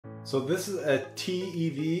So this is a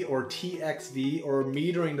TEV or TXV or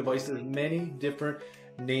metering device. There's many different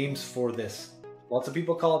names for this. Lots of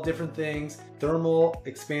people call it different things. Thermal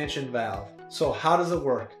expansion valve. So how does it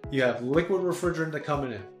work? You have liquid refrigerant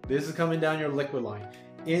coming in. This is coming down your liquid line,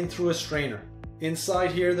 in through a strainer.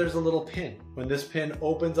 Inside here, there's a little pin. When this pin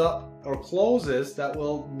opens up or closes, that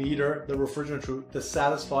will meter the refrigerant to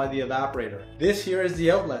satisfy the evaporator. This here is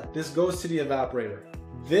the outlet. This goes to the evaporator.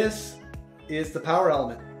 This is the power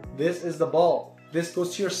element. This is the bulb. This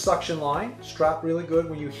goes to your suction line, strapped really good.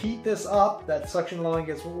 When you heat this up, that suction line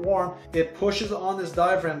gets warm, it pushes on this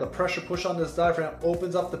diaphragm, the pressure push on this diaphragm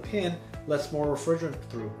opens up the pin, lets more refrigerant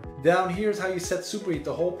through. Down here is how you set superheat.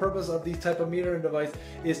 The whole purpose of these type of metering device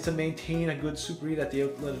is to maintain a good superheat at the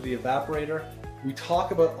outlet of the evaporator. We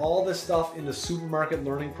talk about all this stuff in the supermarket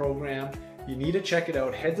learning program. You need to check it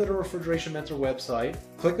out. Head to the Refrigeration Mentor website,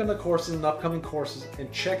 click on the courses and upcoming courses,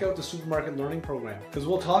 and check out the supermarket learning program. Because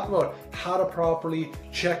we'll talk about how to properly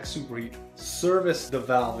check superheat, service the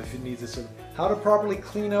valve if it needs a service, how to properly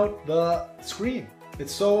clean out the screen.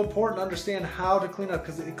 It's so important to understand how to clean up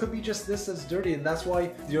because it could be just this that's dirty, and that's why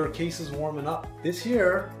your case is warming up. This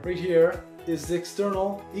here, right here, is the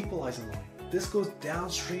external equalizing line. This goes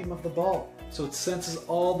downstream of the bulb, so it senses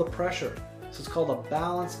all the pressure. So it's called a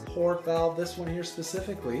balanced port valve, this one here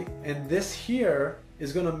specifically. And this here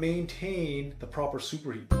is going to maintain the proper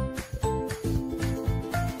superheat.